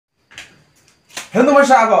很多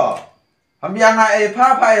啥个，他们家那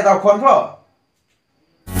怕拍到宽跑。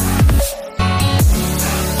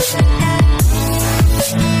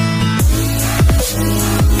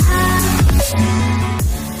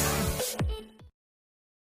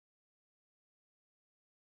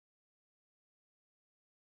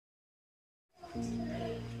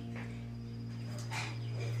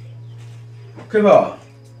可以不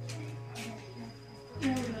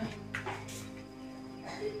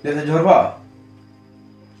？Dia terjor apa?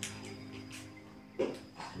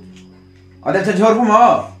 Ada terjor apa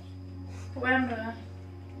mau? Bukan dah.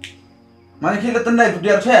 Mana kita tendai tu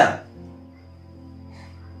dia saya?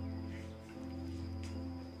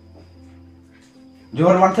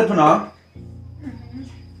 Johor wanted tu na?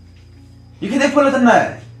 Kita pula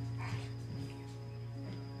tendai.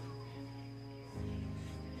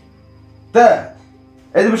 Teh,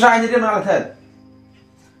 itu besar ni dia mana teh?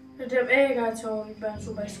 Jab ega cho riban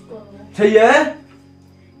subai sekolah. Saya?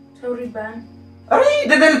 Cho riban. Ari,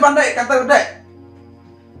 dia pandai kata udah.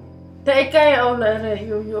 Tak ega ya Allah re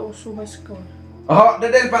yo subai sekolah. Oh,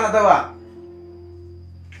 dia pandai tahu.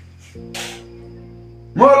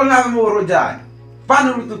 Moro ngam moro jai.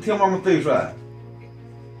 Panu tu tiang mau tu suah.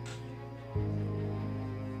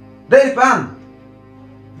 Dia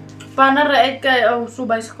Pana re ega ya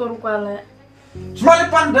subai sekolah kala. Semua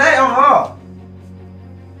pandai oh.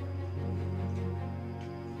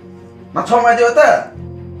 Macam aja tu.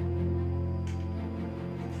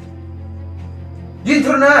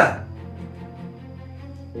 Gintur na.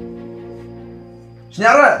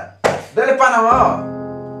 Senyara. Dari mana mau?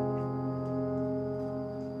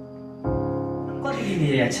 Kau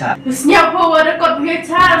begini ya Shah. Senyap apa ada kau begini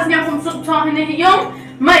Shah, senyap kumsuk cong ini yung,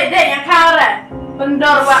 mai dek yang kara.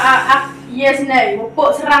 Pendor wa yes nih,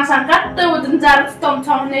 pok serang sangkat tu jenjar tom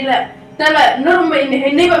cong ini le. Tapi normal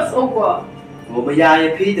ini bos ogo. Mau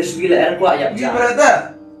bayar pi tersegi lah aku ayam Gini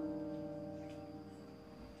berada.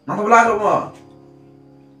 Nanti belakang mau.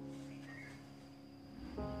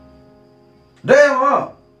 Deh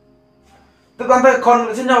mau. Tu kan tak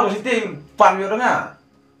kon senyap ke situ pan biar dengar.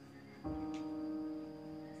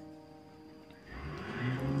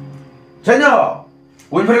 Senyap.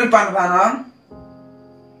 Win pergi pan panan.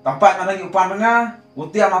 Tempat mana lagi pan dengar.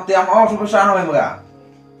 Utiam oh sebesar nama mereka.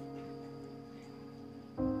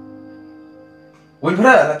 Win pergi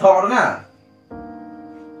lah thọ dengar.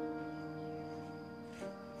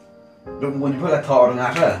 Đừng muốn phải là thò được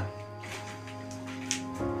ngạt rồi.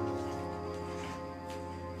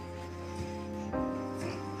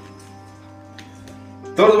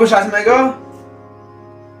 Tôi có sao mày cơ?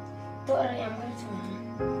 Tôi là em cái gì?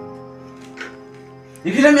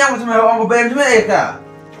 Đi khi em mà mày ông có bên chứ mày cả.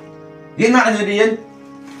 Điên mạng là điên.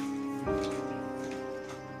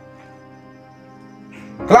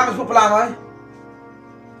 Làm cái số làm ấy.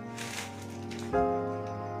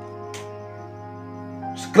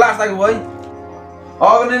 Kelas tak gue?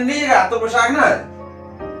 Oh ini kan tu besar ni.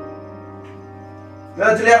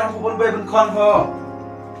 Kalau dilihat aku pun beben konfo.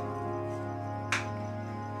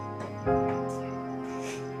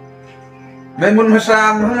 Memang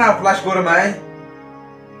macam mana flash korang mai?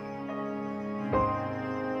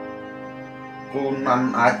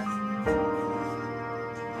 Kunan aj.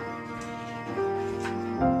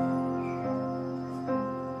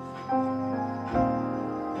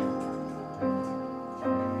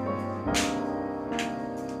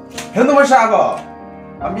 Hendak macam apa?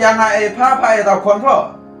 Ambil anak apa atau konfo?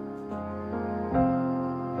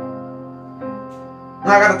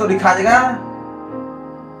 Nak kata tu dikaji kan?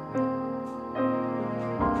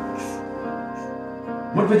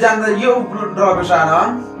 Berpejan dah yuk berdoa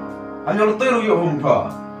bersama, hanya lu tu yuk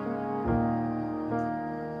humpah.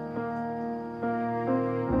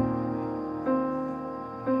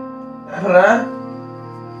 Apa?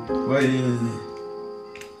 Woi.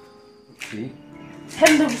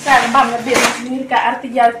 Hendak besar banget dia sendiri ke arti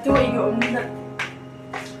jatuh iyo bener.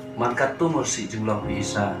 Mangkat tu mesti jumlah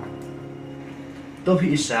bisa. Tu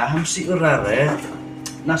bisa hamsi urare.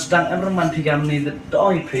 Nasdang emreman fikam ni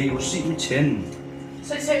doi pi usi ucen.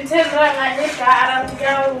 Sesentir rangannya ke arah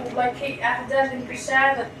jauh bagi ajar dan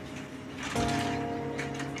bisa.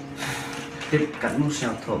 Tip kat mus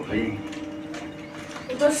yang top pi.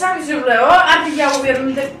 Itu sang sudah oh arti jauh biar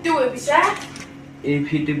mendekat tu bisa.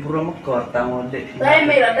 Pi di pura mekor tamu dek. Lai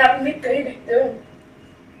mai là đam mít cái này tu.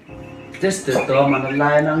 Test tu mana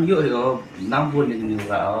lain nang yuk yo nang pun ini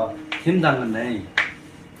juga. Hindang ni.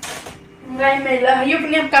 Lai mai là yuk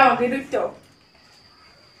ni kau cái đứa tu.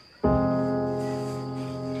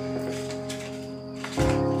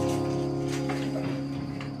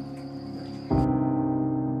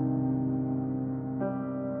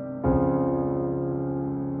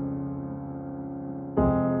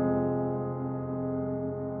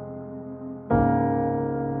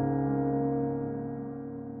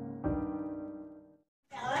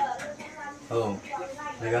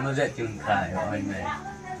 Người con nó dạy Kynthai rồi mẹ.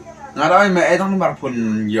 Ngà đó mẹ thằng nó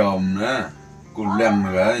phun dòm nữa. Cú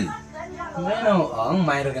lem rồi. Mấy nó ở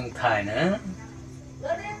mày rồi Kynthai nữa.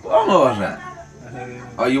 Có ngờ rồi.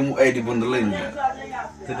 Ayum di pun terling.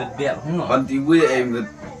 Từ đợt đẹp không ngờ. Còn thì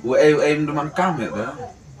em nó mang cam vậy đó.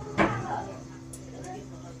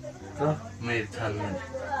 Có mày thần.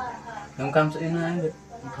 Không cam sẽ nói được.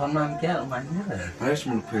 Thon mang kéo ở mày hết rồi. Hay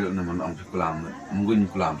semua film nama orang film, mungkin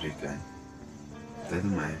film sih kan. Tapi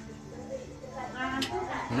mày.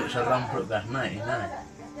 Nước seram perut gas naik naik.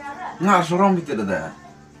 Nggak seram itu ada.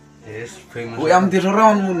 Yes, famous. Em thì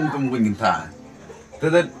seram mungkin Kynthai.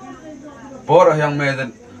 Tapi Bora yang mày thì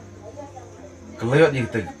kelihatan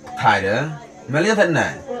itu Thai dah. Melihat tak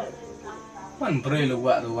nak? Kan beri lu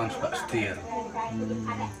buat tu one spot steer.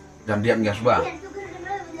 Jam diam gas bah.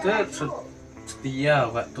 Tu setia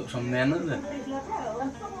waktu semen tu.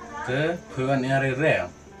 Ke puan yang rare.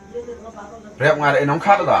 Rep nggak ada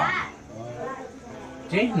khát đó.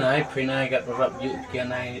 Chứ này phi này gặp rập dự kia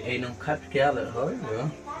này ai nông khách kia là thôi nữa.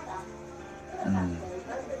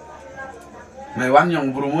 Mày wan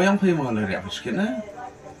yang berumu yang phi mà lời rep sikit na.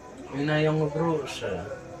 Phi này yang bro sah.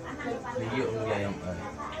 Ví dụ như yang ấy.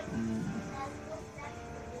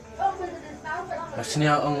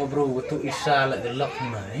 Asnya ông bro tu isa lại cái lọc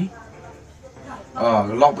này.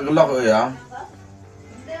 Lok rồi ya.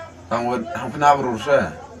 Tang không pernah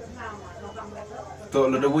berusaha. Tu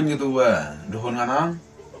le bunyi tu dohon ngana.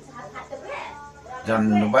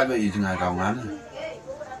 Jan baik baik jengai kau ngan.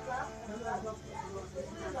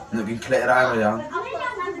 Nak kin klek ra rồi ya.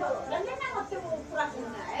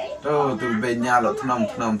 Tu benya lo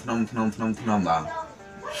thnam dah.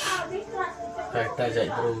 Phải ta dạy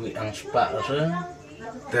bro bị ăn spa rồi.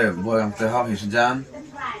 Te boy yang te hau hisan.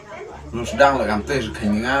 Lu sedang lah kan te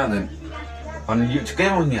sekenga dan. Pan yu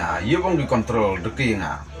cekeh mau nya, yu bang di kontrol deki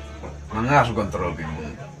nga. Manga su kontrol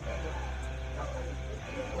bingung.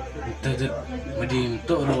 Itu mesti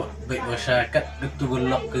untuk lo baik masyarakat itu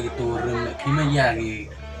gelap ke itu orang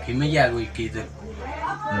kimia gitu.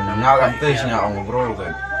 Nga kan te nya ngobrol tu.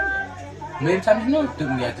 Macam ni tu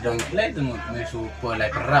dia terang kelak tu mesu pola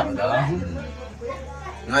kerap dah.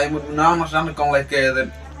 Ngai mut na masan kong lai ke tu.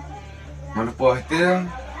 Mana poh tu.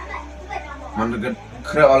 Mana dekat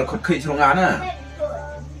kira al khut khit chungan na.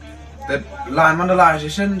 Te lain mana lain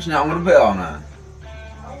season nya ngor be on na.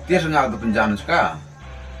 Dia sengal tu penjan suka.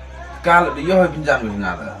 Kalau dia yo penjan be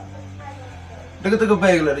sengal. Dekat ke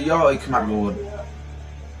be le dia yo khmat lu.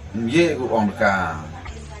 Ye ku on ka.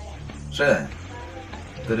 Se.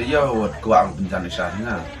 Dari dia buat kuang penjan isa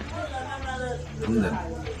na. Kemudian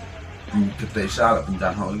kita isa la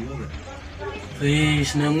penjan ho yo. Wih,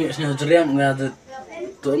 senang ni senang ceram ngada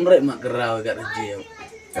tu mereka mak kerau kat rejim.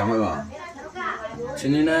 Kamu apa?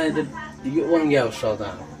 Sini na itu juga orang jauh sahaja.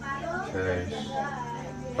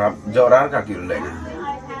 Rap joran kaki lek.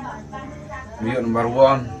 Biar number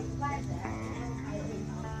 1.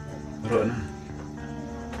 Rona.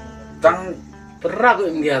 Tang Perak tu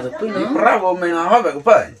dia tu pun ni nang. pra bo main apa ba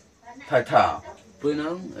kupai? Thai tha. Pun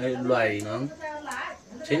nang, loai nang.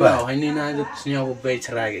 Sini nào hay ni na itu senyap bay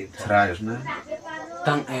cerai gitu. Serai sana.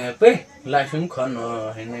 Tang pe, lai sum kon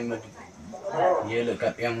hay ni mah. Ye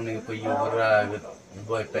lekat yang ni payura gitu.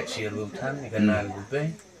 Boy pek siru than ni kenal gitu.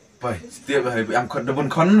 Pai, setiap hari am khot debon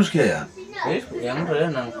khon ske ya. Yang tu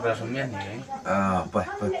nang rasanya ni. Ah, pai.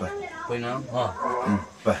 Pun nang,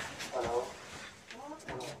 Pai.